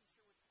on, making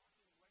sure we're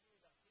talking regularly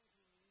about things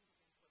we need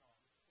input on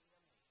as a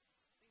family,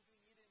 things we need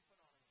input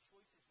on, and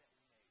choices that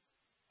we make.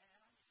 And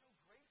I'm so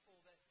grateful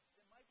that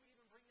Mike would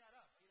even bring that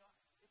up.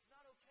 It's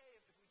not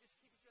okay if we just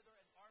keep each other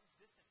at arm's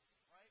distance,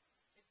 right?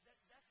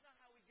 That's not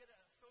how we get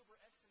a sober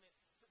estimate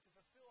to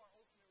fulfill our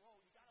ultimate role.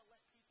 You got to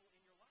let people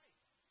in your life.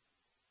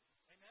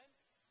 Amen?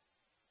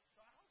 So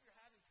I hope you're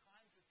having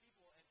times with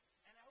people,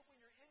 and I hope when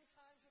you're in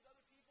times with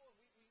other people,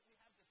 and we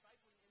have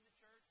discipling in the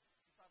church,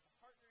 disciple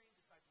partnering,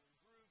 discipling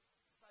groups,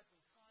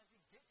 discipling times,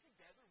 we get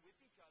together with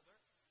each other.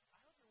 I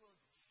hope you're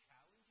willing to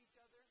challenge each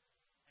other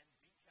and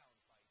be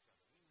challenged by each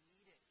other. We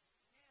need it.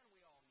 Man, we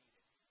all need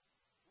it.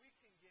 We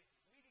can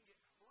get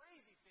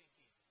crazy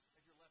thinking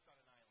if you're left on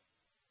an island.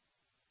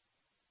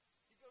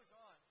 He goes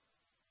on.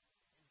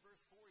 In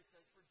verse 4, he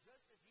says, "For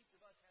just as each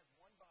of us has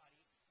one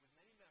body with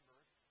many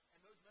members,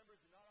 and those members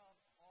do not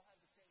all have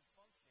the same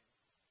function,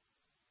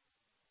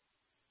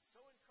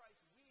 so in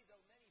Christ we,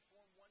 though many,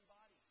 form one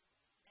body,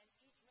 and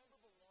each member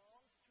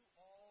belongs to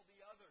all the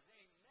others."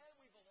 Amen,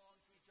 we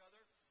belong to each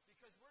other,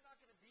 because we're not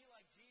going to be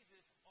like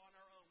Jesus on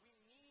our own. We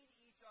need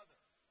each other.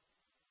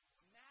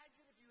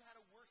 Imagine if you had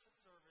a worship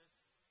service,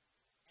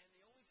 and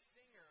the only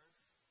singers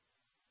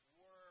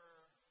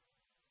were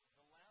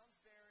the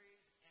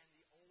Lounsburys and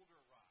the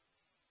older rocks.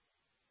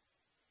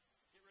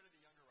 Get rid of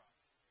the younger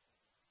rocks.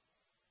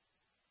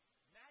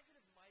 Imagine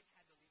if Mike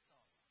had the lead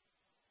song.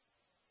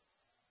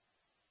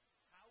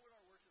 How would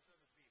our worship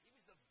service be? He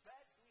was the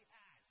best we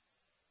had.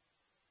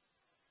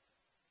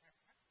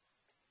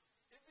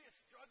 It'd be a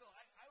struggle.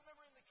 I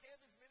remember in the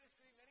campus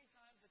ministry, many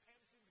times the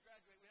campus students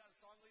graduate. We had a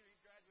song leader,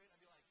 he'd graduate, and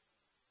I'd be like,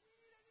 "We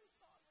need a new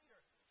song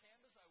leader."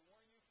 Campus, I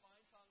warn you,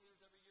 find song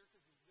leaders every year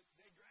because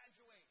they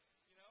graduate,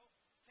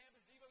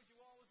 Campus devos,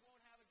 you always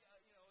won't have a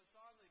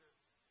song leader.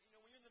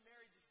 When you're in the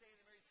marriage, you stay in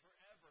the marriage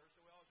forever,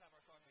 so we always have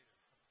our song leader.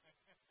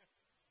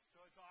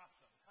 So it's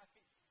awesome, right?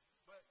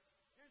 But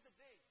here's the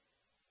thing.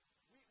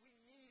 We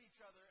need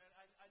each other, and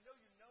I know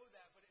you know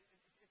that, but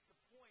it's the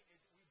point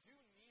is we do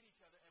need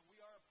each other, and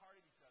we are a part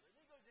of each other. And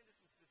then he goes into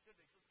some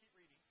specifics. Let's keep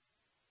reading.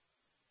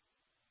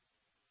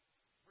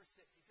 Verse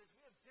 6, he says,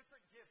 "We have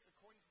different gifts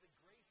according to the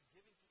grace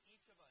given to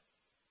each of us."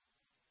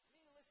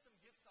 And he lists some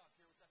gifts off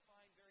here, which I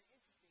find very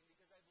interesting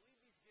because I believe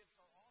these gifts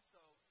are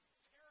also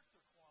character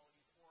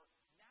qualities or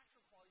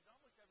natural qualities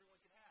almost everyone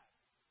can have.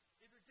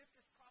 If your gift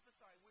is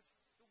prophesying, which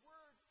the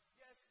word,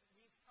 yes,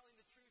 means telling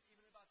the truth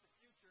even about the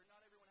future.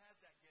 Not everyone has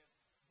that gift.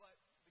 But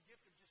the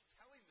gift of just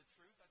telling the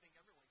truth, I think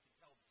everyone can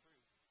tell the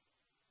truth.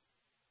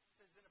 It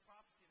says, then a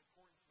prophecy in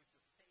accordance with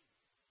your faith.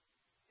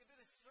 If it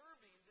is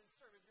serving, then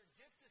serve. If your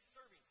gift is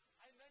serving.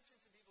 I mentioned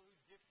some people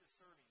whose gift is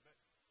serving, but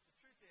the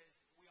truth is,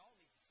 we all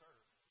need to serve.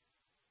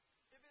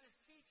 If it is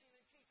teaching,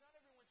 then teach. Not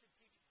everyone should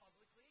teach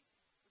publicly.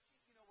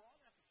 But, we're all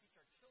going to have to teach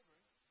our children.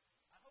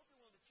 I hope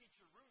you're willing to teach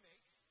your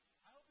roommates.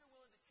 I hope you're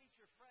willing to teach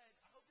your friend.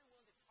 I hope you're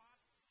willing to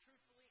talk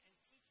truthfully and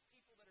teach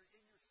people that are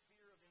in your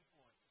sphere of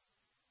influence.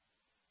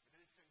 If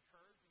it is to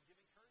encourage, then give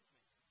encouragement.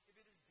 If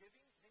it is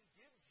giving, then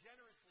give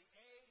generously.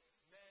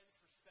 Amen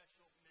for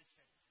special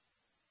missions.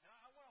 And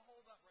I want to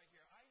hold up right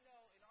here. I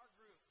know in our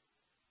group,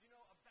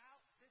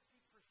 about 50%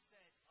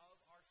 of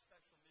our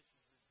special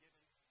missions is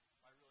given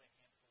by really a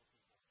handful of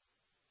people in this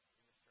church.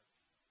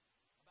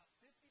 About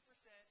 50%,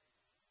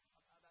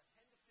 about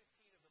 10 to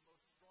 15 of the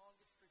most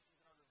strongest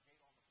Christians in our group gave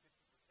almost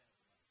 50% of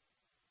the money.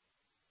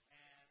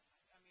 And,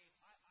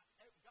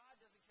 God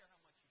doesn't care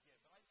how much you give,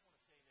 but I just want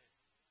to say this.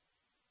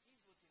 He's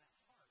looking at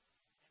heart.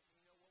 And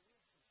you know what? We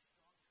have some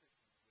strong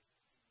Christians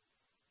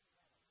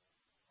with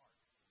incredible heart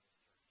in this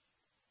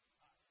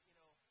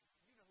church.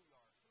 You know who you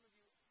are. Some of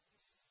you,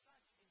 just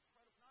such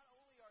incredible. Not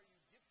only are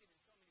you gifted in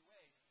so many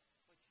ways,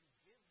 but you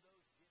give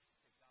those gifts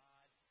to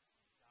God,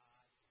 and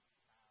God is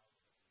proud of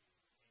you.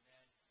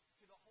 Amen.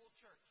 To the whole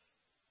church.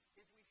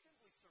 If we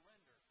simply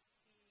surrender,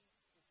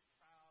 He is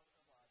proud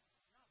of us,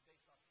 not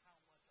based on how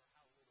much or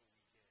how little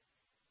we give.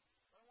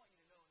 But I want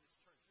you to know in this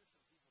church, there's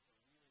some people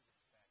to really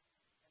respect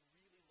and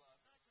really love,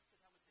 not just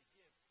because how much they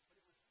give,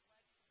 but it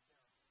reflects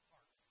their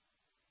heart.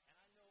 And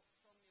I know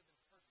so many of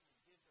them personally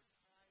give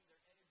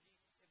their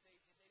time, their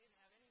energy. If they didn't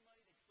have any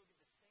money, they'd still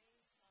give the same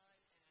time and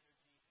energy.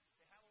 If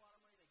they have a lot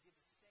of money, they give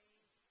the same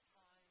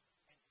time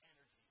and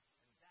energy.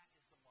 And that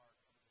is the mark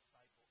of a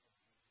disciple of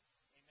Jesus.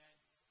 Amen?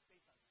 It's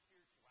based on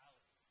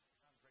spirituality.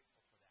 And I'm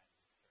grateful for that in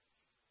this church.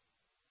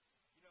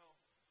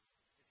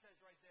 It says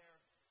right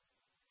there,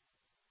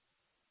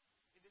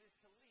 if it is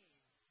to lead,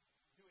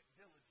 do it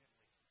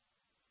diligently.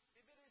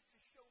 If it is to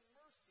show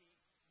mercy,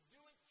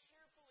 do it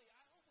cheerfully.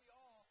 I hope we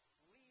all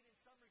lead in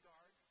some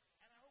regards,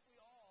 and I hope we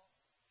all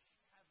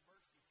have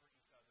mercy for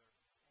each other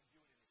and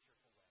do it in a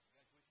cheerful way. You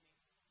guys with me?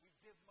 We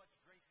give much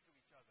grace to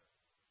each other.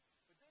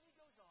 But then he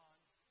goes on,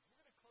 we're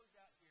going to close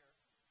out here,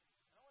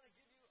 and I want to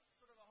give you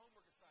sort of a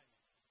homework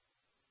assignment.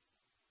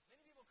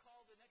 Many people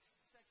call the next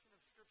section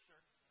of Scripture,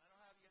 and I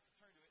don't have you have to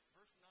turn to it,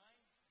 verse 9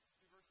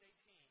 through verse 18,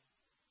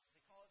 they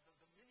call it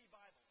the mini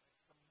Bible.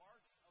 It's the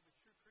marks of a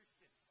true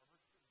Christian,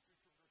 or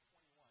verse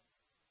 21.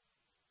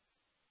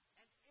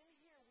 And in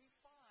here we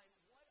find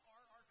what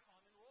are our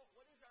common role.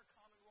 What is our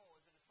common role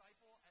as a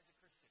disciple, as a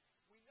Christian?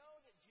 We know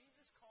that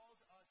Jesus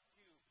calls us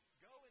to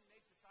go and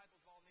make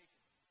disciples of all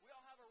nations. We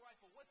all have a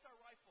rifle. What's our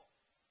rifle?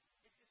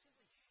 It's to simply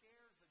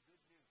share the good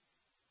news.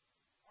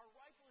 Our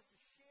rifle is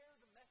to share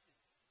the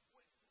message.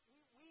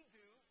 We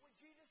do what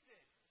Jesus did.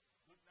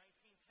 Luke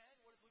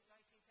 19:10, what does Luke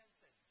 19:10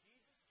 say?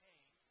 Jesus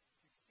came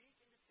to seek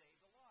and to save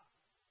the lost.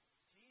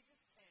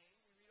 Jesus came,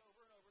 we read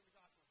over and over in the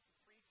Gospels, to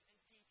preach and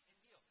teach and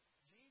heal.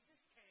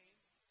 Jesus came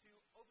to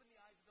open the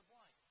eyes of the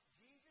blind.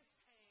 Jesus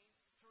came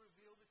to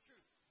reveal the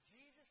truth.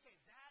 Jesus came.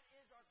 That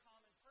is our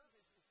common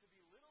purpose, is to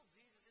be little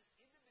Jesuses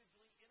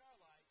individually in our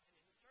life and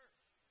in the church.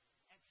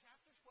 And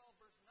chapter 12,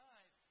 verse 9,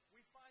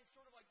 we find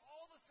sort of like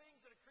all the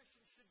things that a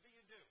Christian should be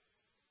and do.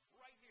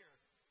 Right here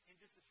in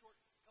just a short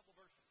couple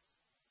verses.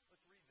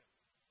 Let's read them.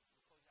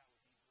 We'll close out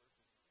with these verses.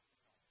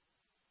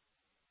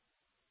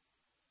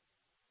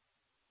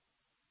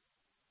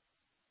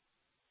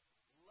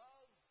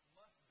 Love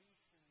must be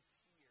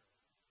sincere.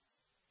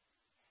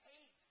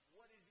 Hate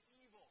what is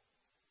evil.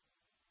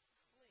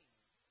 Cling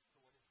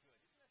to what is good.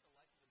 Isn't that the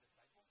life of a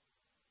disciple?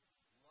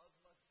 Love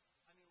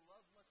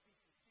must be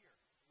sincere.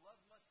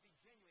 Love must be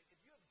genuine. If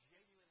you have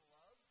genuine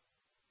love,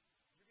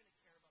 you're going to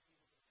care about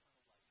people's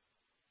eternal life.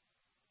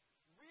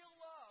 Real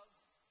love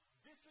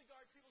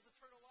disregards people's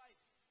eternal life.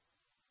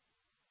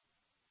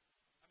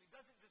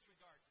 Doesn't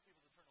disregard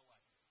people's eternal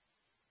life.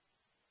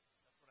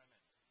 That's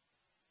what I meant.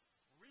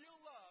 Real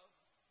love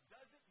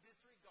doesn't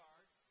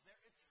disregard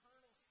their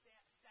eternal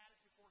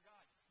status before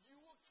God. You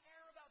will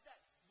care about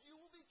that. You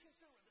will be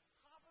consumed. At the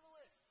top of the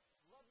list,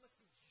 love must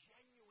be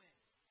genuine.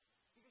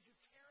 Because you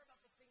care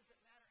about the things that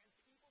matter. And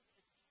people's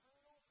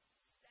eternal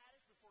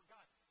status before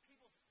God,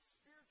 people's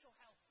spiritual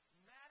health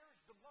matters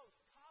the most.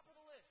 Top of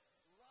the list,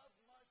 love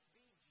must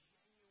be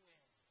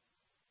genuine.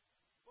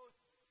 Both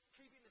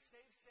keeping the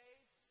saved,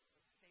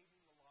 but saving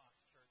the lost,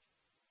 church.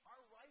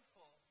 Our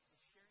rifle is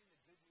sharing the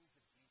good news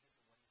of Jesus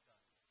and what He's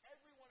done.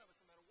 Every one of us,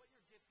 no matter what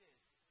your gift is,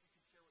 you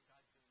can share what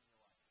God's doing in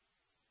your life.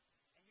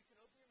 And you can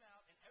open your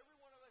mouth, and every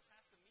one of us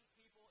has to meet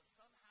people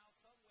somehow,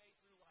 some way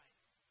through life.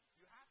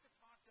 You have to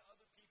talk to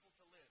other people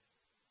to live.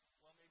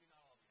 Well, maybe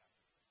not all of you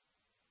have to.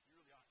 You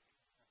really ought to.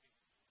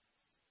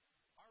 Right?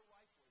 Our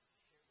rifle is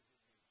to share the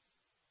good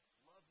news.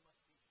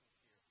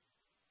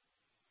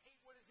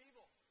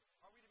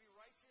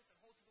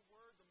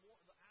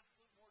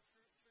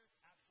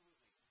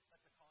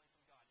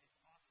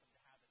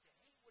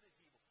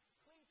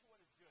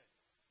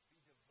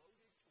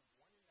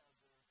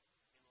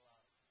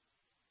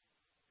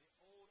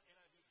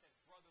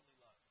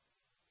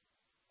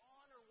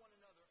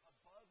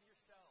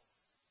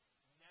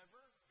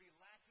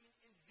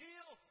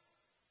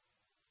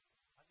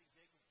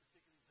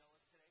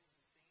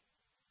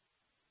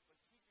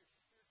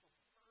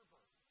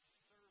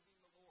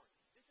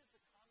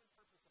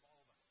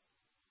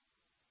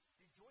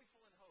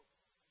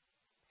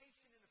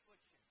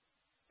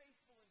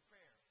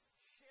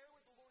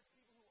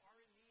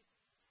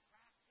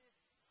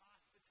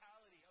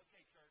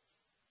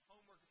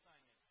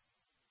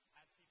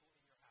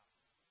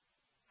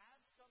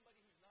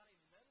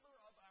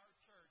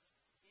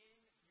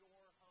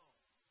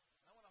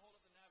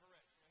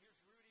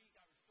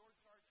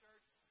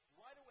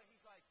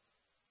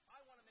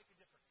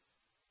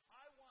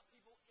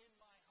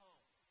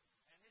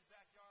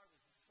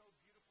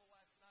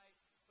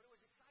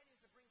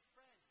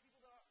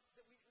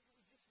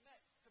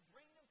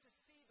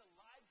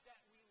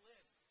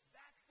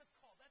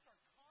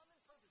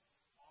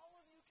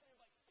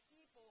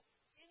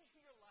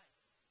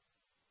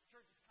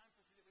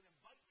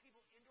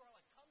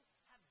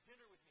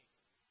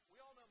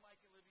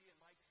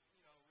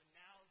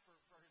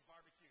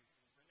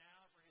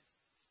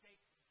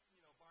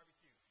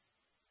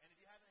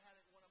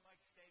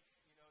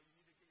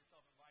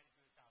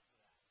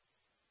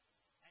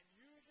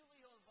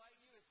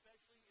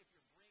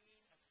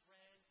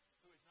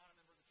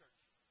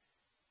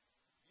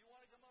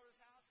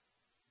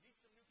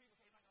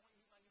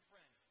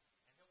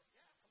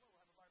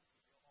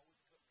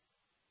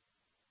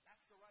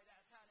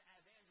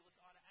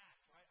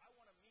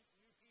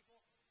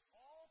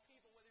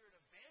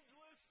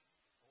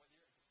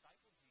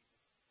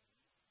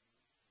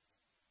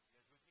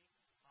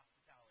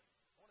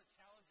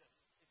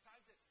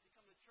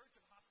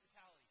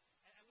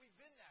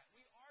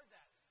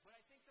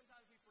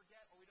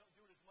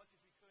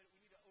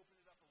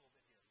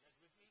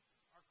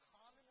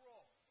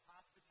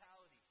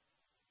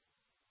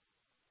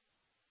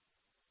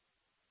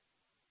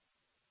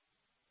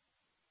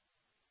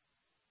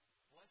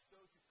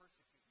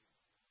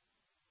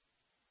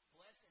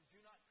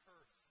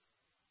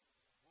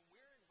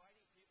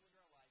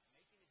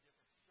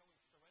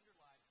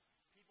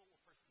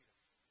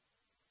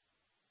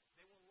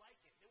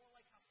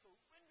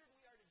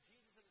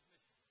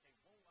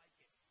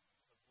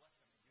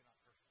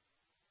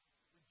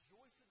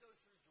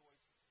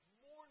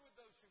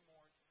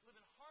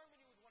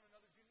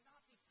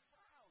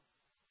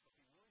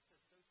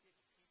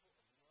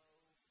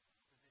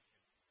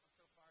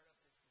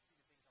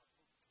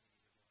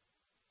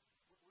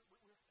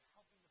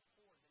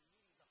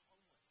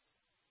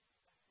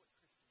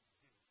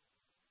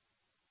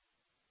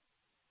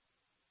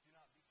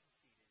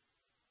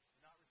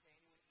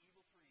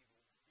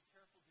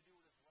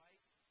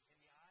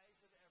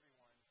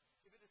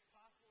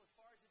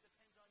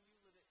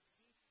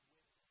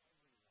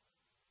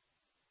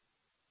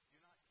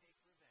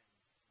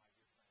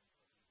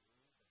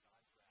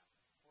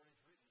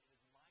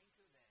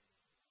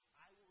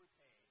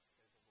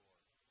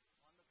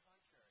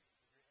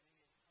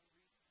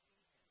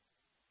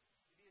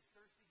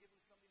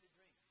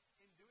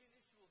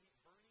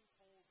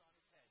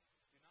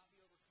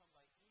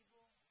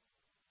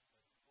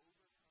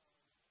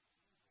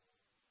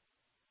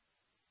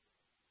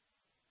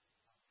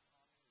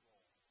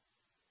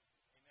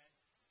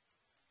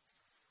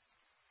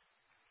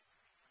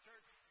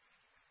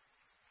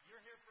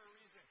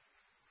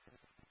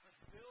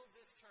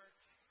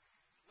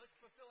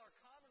 fulfill our